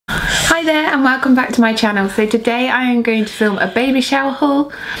Hi there and welcome back to my channel. So today I am going to film a baby shower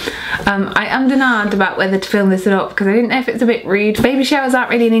haul. I ummed and ahed about whether to film this or not because I didn't know if it's a bit rude. Baby showers aren't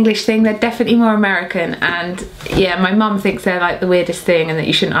really an English thing, they're definitely more American, and yeah, my mum thinks they're like the weirdest thing and that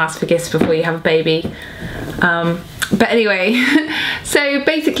you shouldn't ask for gifts before you have a baby. But anyway, so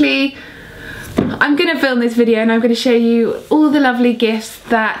basically I'm going to film this video and I'm going to show you all the lovely gifts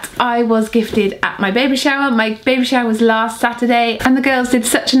that I was gifted at my baby shower. My baby shower was last Saturday and the girls did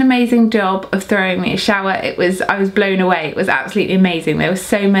such an amazing job of throwing me a shower. I was blown away. It was absolutely amazing. There were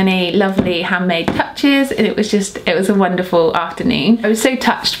so many lovely handmade touches and it was a wonderful afternoon. I was so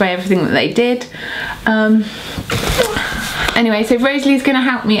touched by everything that they did. Anyway, so Rosalie's going to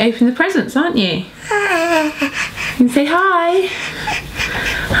help me open the presents, aren't you? You can say hi.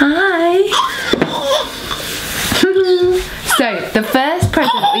 Hi. So the first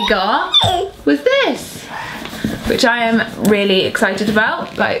present we got was this, which I am really excited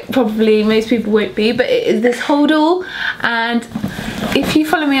about. Like probably most people won't be, but it is this hold all. And if you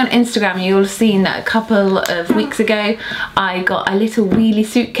follow me on Instagram, you'll have seen that a couple of weeks ago I got a little wheelie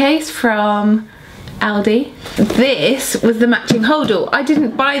suitcase from Aldi. This was the matching hold all. I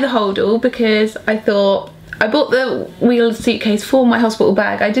didn't buy the hold all because I thought, I bought the wheeled suitcase for my hospital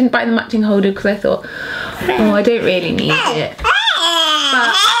bag. I didn't buy the matching holder because I thought, oh, I don't really need it.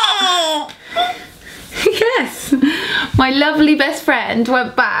 But yes, my lovely best friend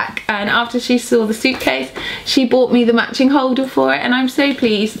went back and after she saw the suitcase, she bought me the matching holder for it and I'm so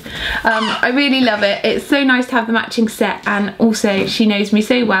pleased. I really love it. It's so nice to have the matching set, and also she knows me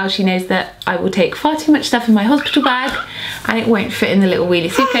so well. She knows that I will take far too much stuff in my hospital bag and it won't fit in the little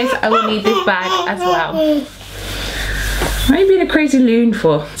wheelie suitcase. I will need this bag as well. What are you being a crazy loon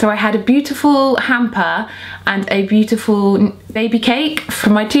for? So I had a beautiful hamper and a beautiful baby cake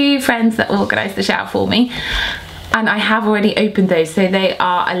from my two friends that organised the shower for me. And I have already opened those, so they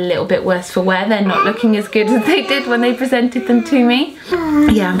are a little bit worse for wear. They're not looking as good as they did when they presented them to me.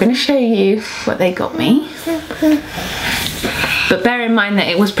 Yeah, I'm going to show you what they got me. But bear in mind that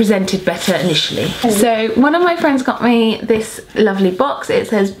it was presented better initially. So one of my friends got me this lovely box. It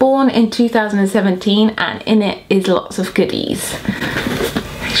says born in 2017 and in it is lots of goodies. Let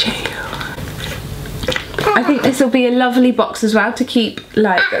me show you. I think this will be a lovely box as well to keep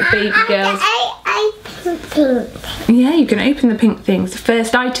like baby girls. Pink. Yeah, you can open the pink things.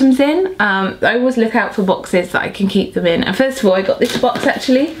 First items in. I always look out for boxes that I can keep them in. And first of all, I got this box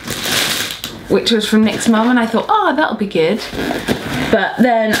actually, which was from Nick's mum, and I thought, oh, that'll be good. But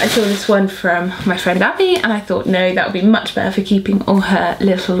then I saw this one from my friend Abby and I thought, no, that would be much better for keeping all her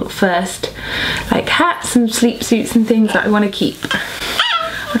little first like hats and sleep suits and things that I want to keep.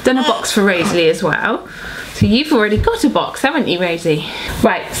 I've done a box for Rosalie as well. So you've already got a box, haven't you, Rosie?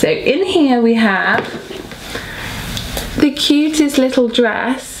 Right, so in here we have the cutest little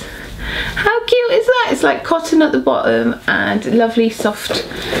dress. How cute is that? It's like cotton at the bottom and lovely soft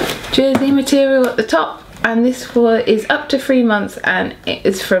jersey material at the top, and this one is up to 3 months and it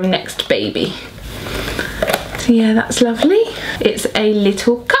is from Next Baby. So yeah, that's lovely. It's a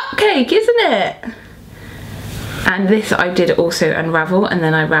little cupcake, isn't it? And this I did also unravel and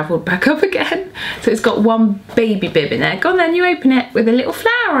then I ravelled back up again. So it's got one baby bib in there. Go on then, you open it with a little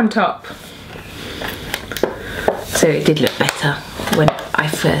flower on top. So it did look better when I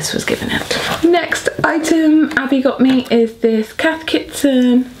first was given it. Next item Abby got me is this Cath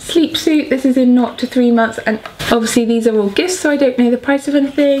Kidston sleep suit. This is in 0 to 3 months and obviously these are all gifts so I don't know the price of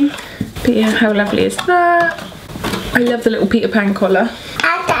anything. But yeah, how lovely is that? I love the little Peter Pan collar.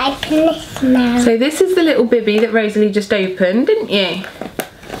 I'll open this now. So this is the little bibby that Rosalie just opened, didn't you?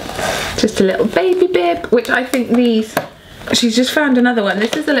 Just a little baby bib, which I think these, she's just found another one.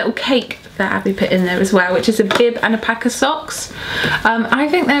 This is a little cake that Abby put in there as well, which is a bib and a pack of socks. I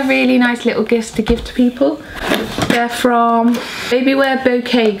think they're really nice little gifts to give to people. They're from Baby Wear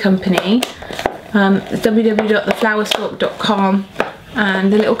Bouquet Company, www.theflowerstalk.com,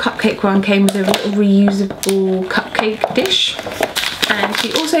 and the little cupcake one came with a little reusable cupcake dish. And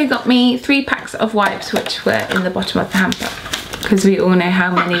she also got me 3 packs of wipes, which were in the bottom of the hamper, because we all know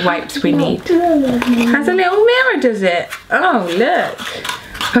how many wipes we need. It has a little mirror, does it? Oh, look.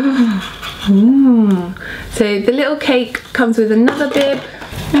 Ooh. So the little cake comes with another bib.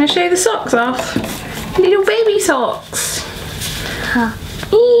 I'm going to show you the socks off. Little baby socks.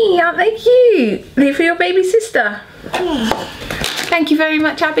 Eee, aren't they cute? They're for your baby sister. Thank you very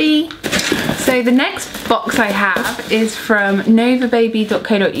much, Abby. So the next box I have is from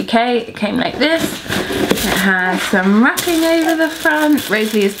novababy.co.uk. It came like this. It has some wrapping over the front.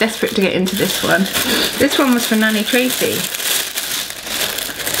 Rosalie is desperate to get into this one. This one was for Nanny Tracy.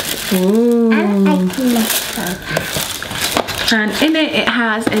 Ooh. And in it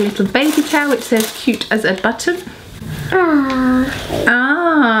has a little baby towel which says cute as a button.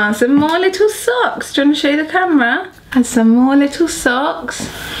 Ah, some more little socks. Do you want to show the camera? And some more little socks.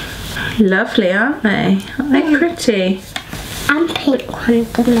 Lovely, aren't they? Aren't they pretty? And pink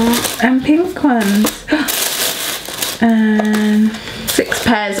ones in there. And pink ones. And 6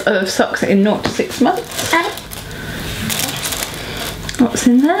 pairs of socks in 0 to 6 months. What's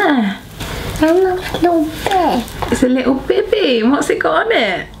in there? A little bit. It's a little bibby. And what's it got on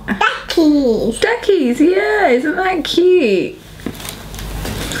it? Duckies. Duckies, yeah, isn't that cute?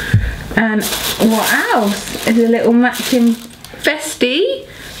 And what else? Is a little matching vestie.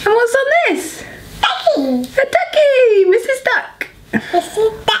 And what's on this? Ducky. A ducky, Mrs. Duck.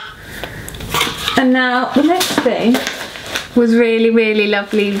 Mrs. Duck. And now the next thing was really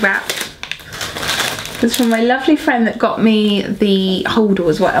lovely wrap. It's from my lovely friend that got me the holder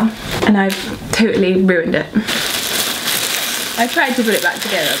as well, and I've totally ruined it. I tried to put it back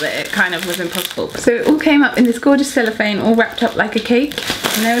together, but it kind of was impossible. So it all came up in this gorgeous cellophane, all wrapped up like a cake,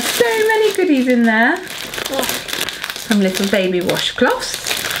 and there were so many goodies in there. Some little baby washcloths.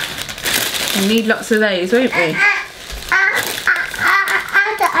 We'll need lots of those, won't we? How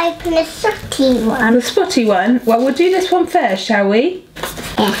to open a spotty one? The spotty one? Well, we'll do this one first, shall we?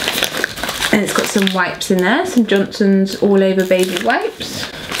 Yeah. And it's got some wipes in there, some Johnson's all over baby wipes.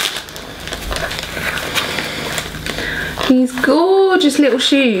 These gorgeous little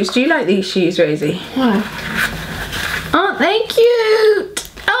shoes. Do you like these shoes, Rosie? Yeah. Aren't they cute?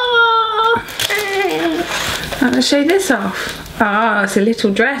 Oh! I'm gonna show this off. Ah, it's a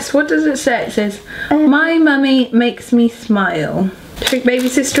little dress. What does it say? It says, "My mummy makes me smile." Do you think baby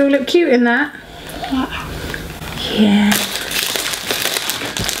sister will look cute in that? Yeah.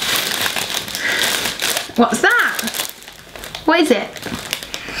 What's that? What is it?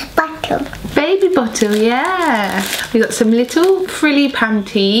 Bottle. Baby bottle, yeah. We got some little frilly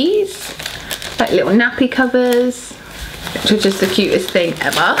panties, like little nappy covers, which are just the cutest thing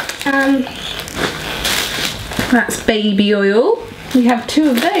ever. That's baby oil. We have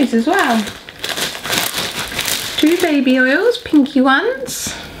 2 of those as well. 2 baby oils, pinky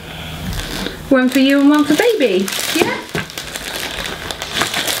ones. 1 for you and 1 for baby. Yeah.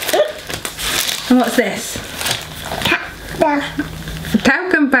 And what's this?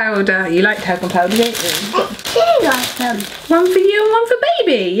 Talcum powder. You like talcum powder, don't you? I do like them. 1 for you and 1 for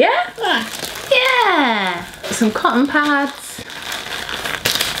baby, yeah? Yeah. Yeah. Some cotton pads.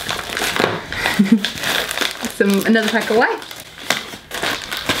 Another pack of wipes.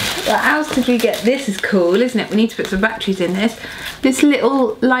 What else did we get? This is cool, isn't it? We need to put some batteries in this. This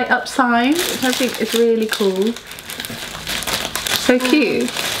little light up sign, which I think is really cool. So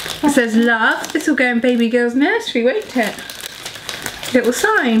cute. It says love. This will go in baby girl's nursery, won't it? Little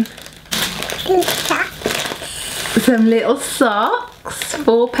sign. Some little socks.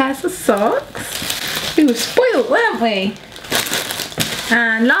 4 pairs of socks. We were spoiled, weren't we?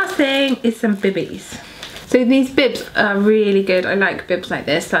 And last thing is some bibbies. So these bibs are really good. I like bibs like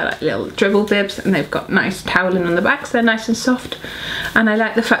this. They're like little dribble bibs, and they've got nice toweling on the back, so they're nice and soft. And I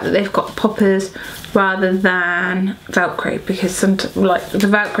like the fact that they've got poppers rather than Velcro, because sometimes, like, the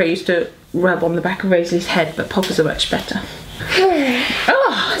Velcro used to rub on the back of Rosalie's head, but poppers are much better.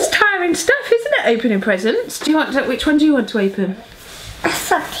 Oh, it's tiring stuff, isn't it, opening presents? Do you want to, which one do you want to open? A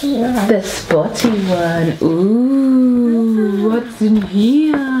spotty one. The spotty one. Ooh, what's in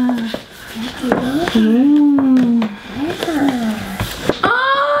here? Ooh.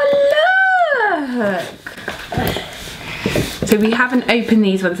 Oh, look! So we haven't opened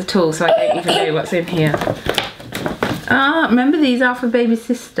these ones at all, so I don't even know what's in here. Ah, remember these are for baby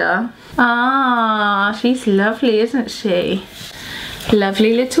sister. Ah, she's lovely, isn't she?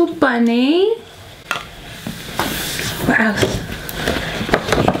 Lovely little bunny. What else?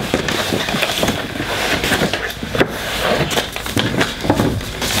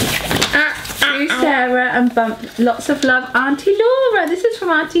 Sarah and bump lots of love, Auntie Laura. This is from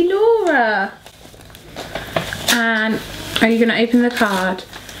Auntie Laura. And are you going to open the card?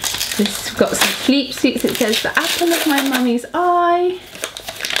 This has got some sleep suits. It says the apple of my mummy's eye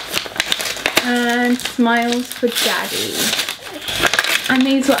and smiles for daddy. And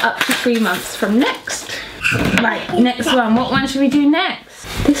these were up to 3 months from next. Right, next one. What one should we do next?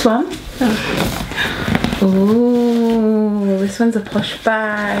 This one. Oh, this one's a posh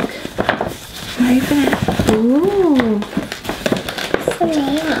bag. Open it. Ooh.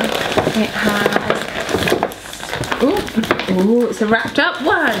 It has. Ooh, it's a wrapped up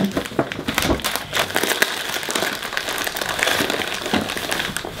one.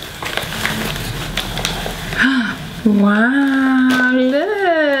 Wow,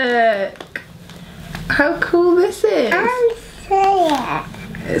 look. How cool this is. And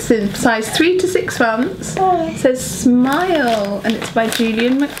It's in size 3 to 6 months. It says Smile, and it's by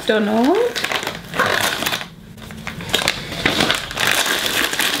Julian McDonald.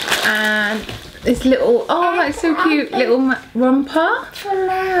 And this little, oh that's so cute, little romper.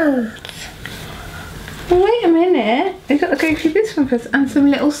 Wait a minute, I've got to go through this one first. And some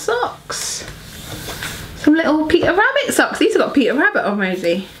little socks. Some little Peter Rabbit socks. These have got Peter Rabbit on,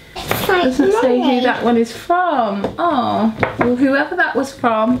 Rosie. Doesn't say who that one is from. Oh, well whoever that was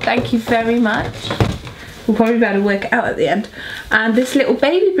from, thank you very much. We'll probably be able to work it out at the end. And this little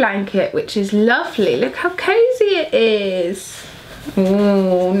baby blanket, which is lovely. Look how cozy it is.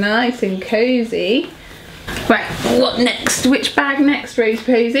 Oh, nice and cozy. Right, what next? Which bag next, Rose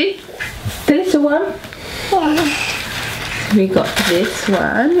Posy? The little one? We got this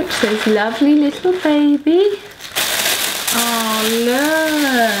one, which says lovely little baby. Oh,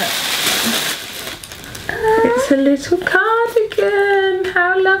 look. It's a little cardigan.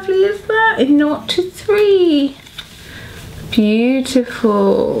 How lovely is that? In 0 to 3.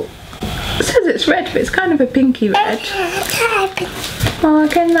 Beautiful. It says it's red, but it's kind of a pinky red. Oh,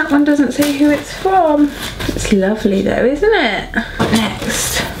 again, that one doesn't say who it's from. It's lovely though, isn't it?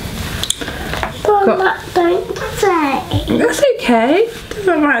 Next. That don't say. That's okay.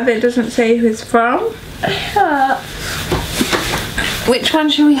 Doesn't matter that it doesn't say who it's from. Which one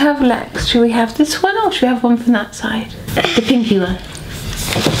should we have next? Should we have this one or should we have one from that side? The pinky one.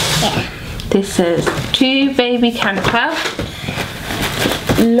 Yeah. This says to baby Canter.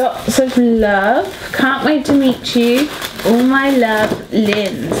 Lots of love. Can't wait to meet you. All my love,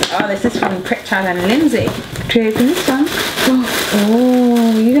 Linz. Oh, this is from Prickchild and Lindsay. Do you open this one?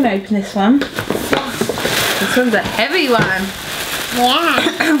 Oh, you're going to open this one. This one's a heavy one.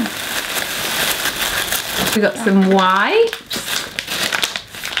 Yeah. We got some wipes.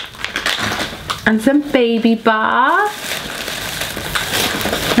 And some baby bath.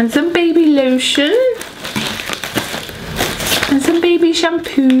 And some baby lotion. And some baby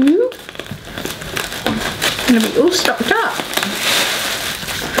shampoo. Gonna be all stocked up.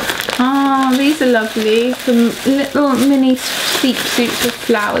 Oh, these are lovely. Some little mini sleep suits with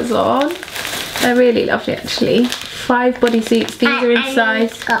flowers on. They're really lovely actually. 5 bodysuits. These are in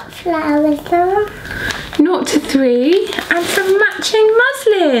size. It's got flowers on. 0 to 3. And some matching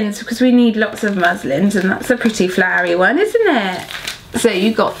muslins because we need lots of muslins and that's a pretty flowery one, isn't it? So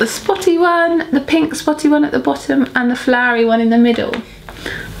you got the spotty one, the pink spotty one at the bottom and the flowery one in the middle.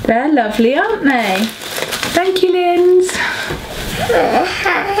 They're lovely, aren't they? Thank you, Linz.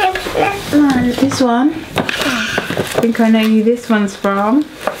 This one. I think I know who this one's from.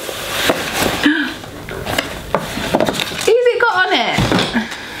 Who's it got on it?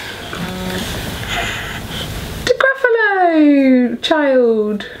 The Gruffalo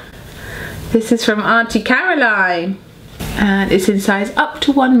child. This is from Auntie Caroline. And it's in size up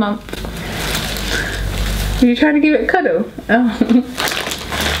to 1 month. Are you trying to give it a cuddle? Oh.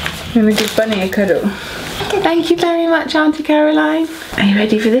 I'm going to give Bunny a cuddle. Thank you very much, Auntie Caroline. Are you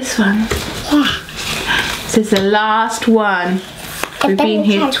ready for this one? Yeah. This is the last one. We've been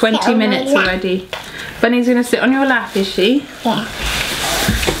here 20 minutes already. Bunny's going to sit on your lap, is she? Yeah.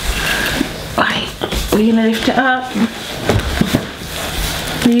 Right, we're going to lift it up.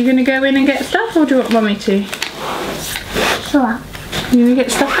 Are you going to go in and get stuff or do you want Mummy to? Sure. You gonna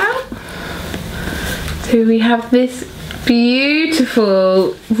get stuff out? So we have this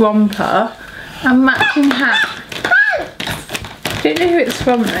beautiful romper and matching hat. Don't know who it's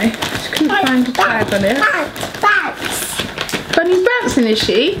from though. Just couldn't find a tag on it. Bounce. Bunny's bouncing, is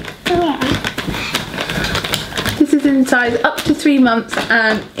she? Yeah. This is in size up to 3 months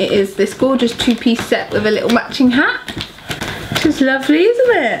and it is this gorgeous 2-piece set with a little matching hat. Which is lovely,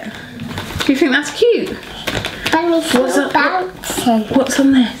 isn't it? Do you think that's cute? What's bouncing? What's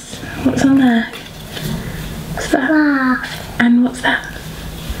on this? What's on there? What's that? Wow. And what's that?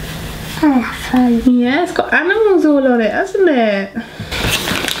 Elephant. Yeah, it's got animals all on it, hasn't it?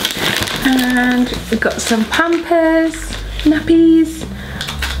 And we've got some Pampers, nappies.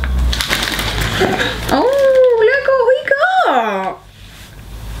 Oh, look what we got!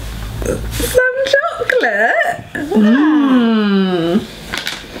 Some chocolate. Mmm.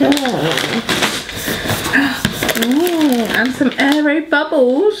 Ooh, and some aero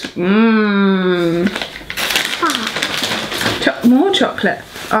bubbles. Mmm. More chocolate.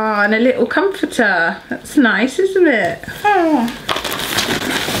 Oh, and a little comforter. That's nice, isn't it?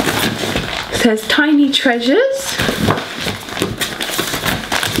 It says tiny treasures.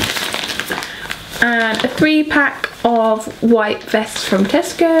 And a 3-pack of white vests from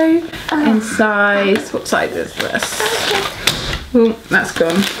Tesco in size. What size is this? Oh, that's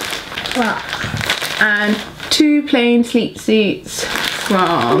gone. What? And 2 plain sleep suits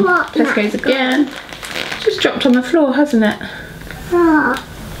from? What? Tesco's again. It's just dropped on the floor, hasn't it?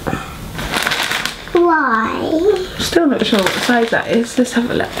 Why? Still not sure what size that is. Let's have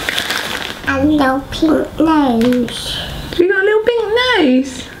a look. A little pink nose. You got a little pink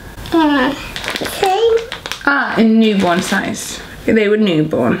nose? Yeah. See? Ah, in newborn size. They were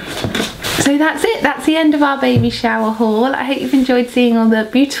newborn. So that's it. That's the end of our baby shower haul. I hope you've enjoyed seeing all the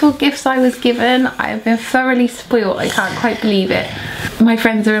beautiful gifts I was given. I have been thoroughly spoiled. I can't quite believe it. My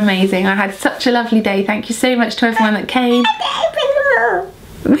friends are amazing. I had such a lovely day. Thank you so much to everyone that came.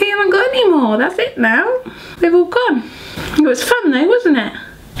 We haven't got any more. That's it now. They've all gone. It was fun though, wasn't it?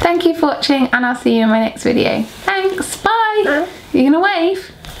 Thank you for watching, and I'll see you in my next video. Thanks. Bye. You're gonna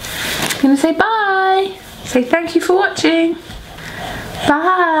wave? You're gonna say bye. Say thank you for watching.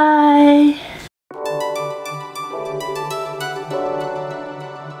 Bye.